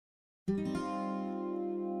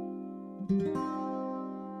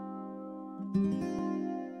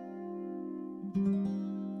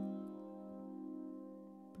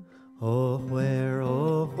Oh, where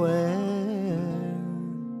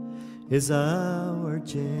is our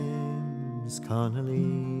James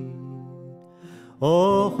Connolly?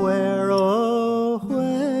 Oh, where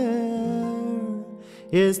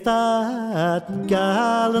is that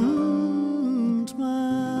gallant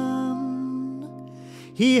man?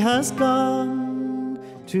 He has gone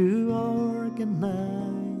to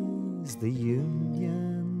organize the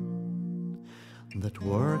union, that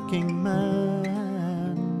working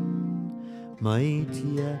man might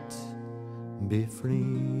yet be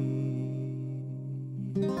free.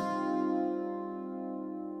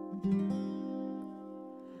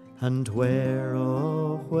 And where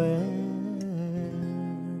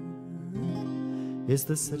is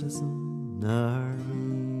the citizen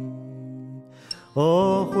army?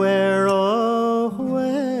 Oh, where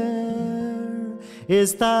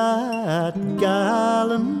is that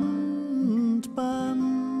gallant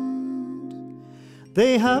band?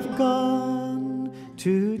 They have gone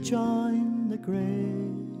to join the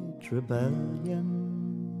great rebellion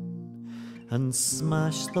and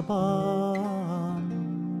smash the bonds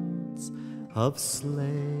of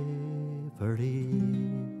slavery.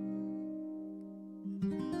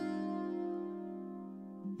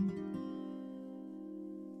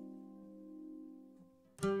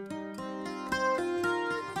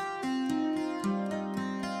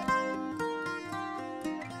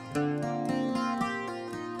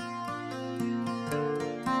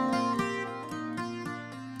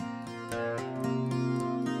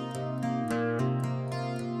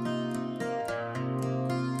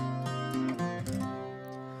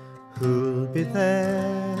 Who'll be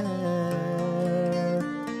there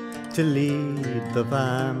to lead the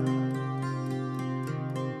van?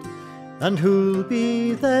 And who'll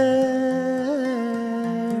be there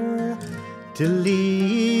to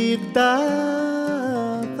lead the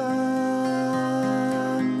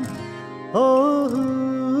van? Oh,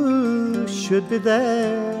 who should be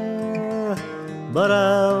there but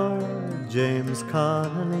our James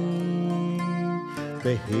Connolly,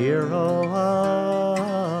 the hero of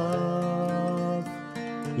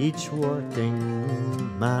each working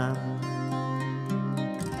man,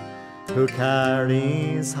 who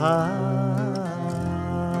carries high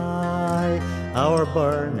our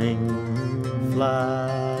burning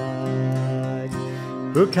flag,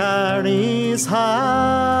 who carries high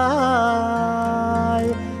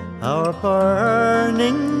our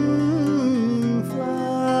burning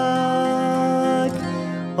flag.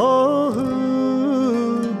 Oh,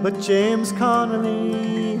 who but James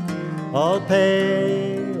Connolly, all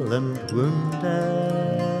pale and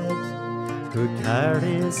wounded, who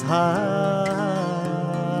carries high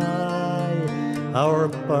our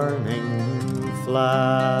burning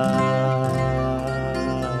flag.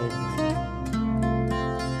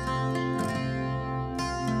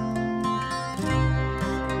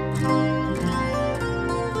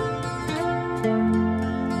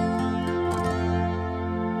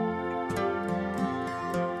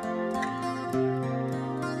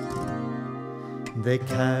 They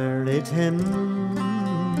carried him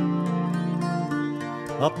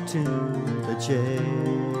up to the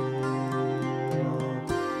jail.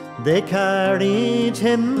 They carried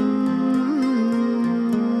him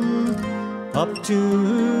up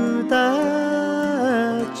to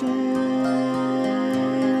the jail,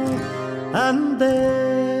 and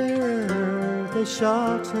there they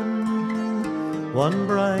shot him one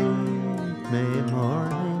bright May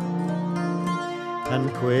morning,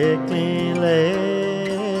 and quickly laid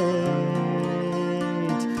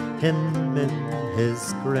him in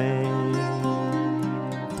his grave.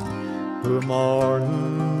 Who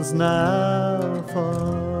mourns now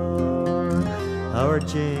for our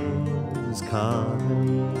James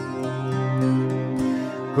Connolly?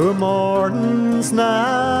 Who mourns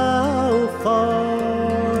now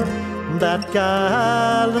for that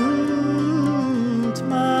gallant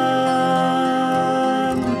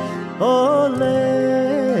man? Oh,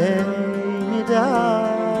 lay me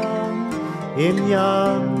down in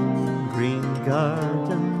yon green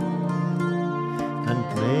garden and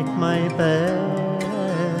make my bearers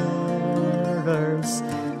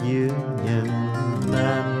union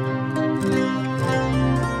land.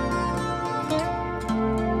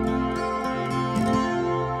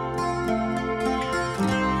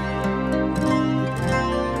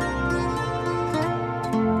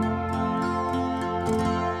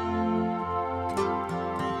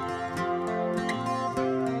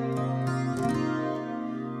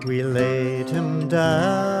 We laid him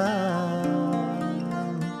down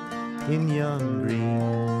in yon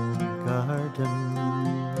green garden,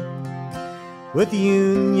 with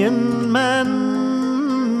Union men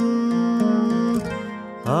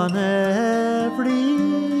on every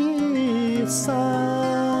side,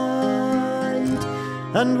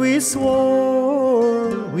 and we swore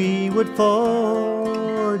we would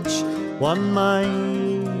forge one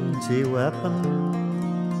mighty weapon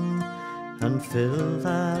and fill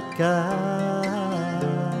that gallant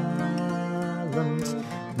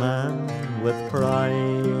man with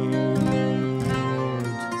pride.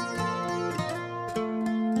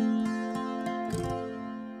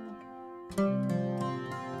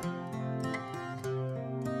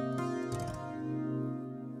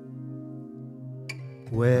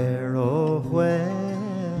 Where, oh where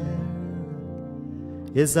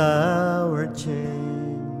is our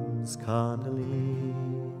James Connolly?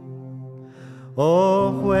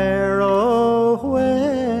 Oh where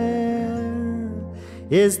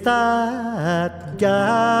is that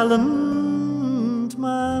gallant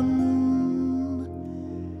man?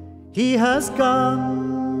 He has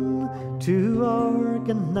gone to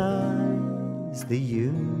organize the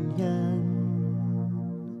union,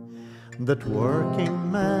 that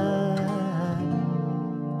working man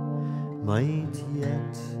might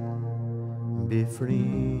yet be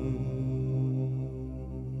free.